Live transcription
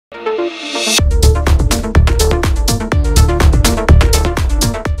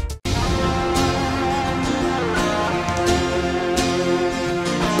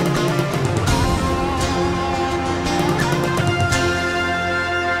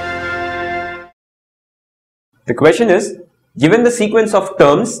The question is, given the sequence of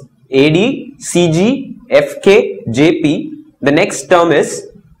terms AD, CG, FK, JP, the next term is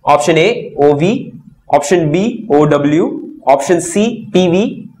option A, OV, option B, OW, option C,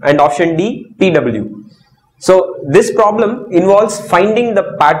 PV, and option D, PW. So this problem involves finding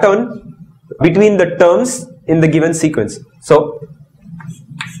the pattern between the terms in the given sequence. So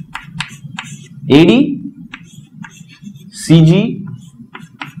AD, CG,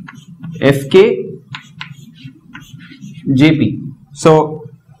 FK, JP. So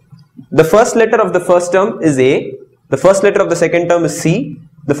the first letter of the first term is A, the first letter of the second term is C,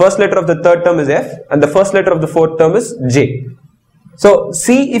 the first letter of the third term is F, and the first letter of the fourth term is J. So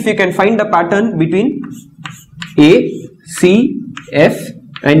see if you can find a pattern between A, C, F,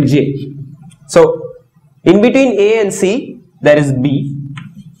 and J. So in between A and C there is B,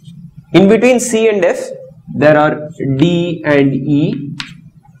 in between C and F there are D and E,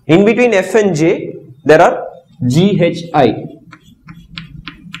 in between F and J there are G, H, I.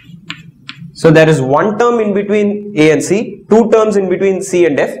 So there is one term in between A and C, two terms in between C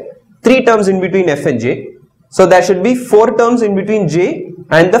and F, three terms in between F and J. So there should be four terms in between J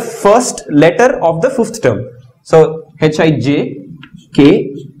and the first letter of the fifth term. So H, I, J,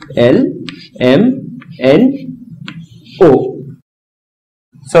 K, L, M, N, O.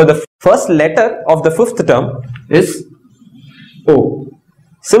 So the first letter of the fifth term is O.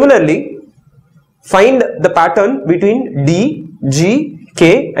 Similarly, find the pattern between D, G,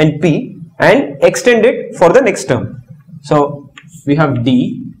 K, and P and extend it for the next term. So we have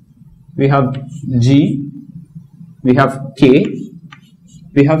D, we have G, we have K,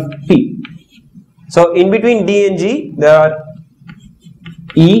 we have P. So in between D and G there are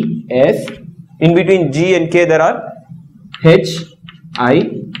E, F, in between G and K there are H, I,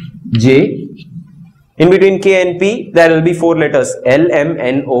 J, in between K and P there will be four letters L, M,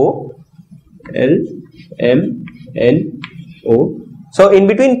 N, O, L, M, N, O. So in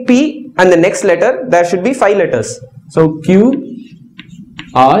between P and the next letter there should be five letters. So Q,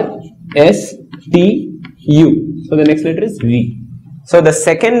 R, S, T, U. So the next letter is V. So the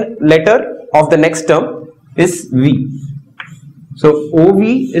second letter of the next term is V. So OV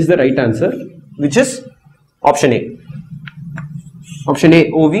is the right answer, which is option A. Option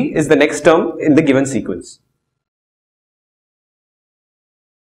A, OV, is the next term in the given sequence.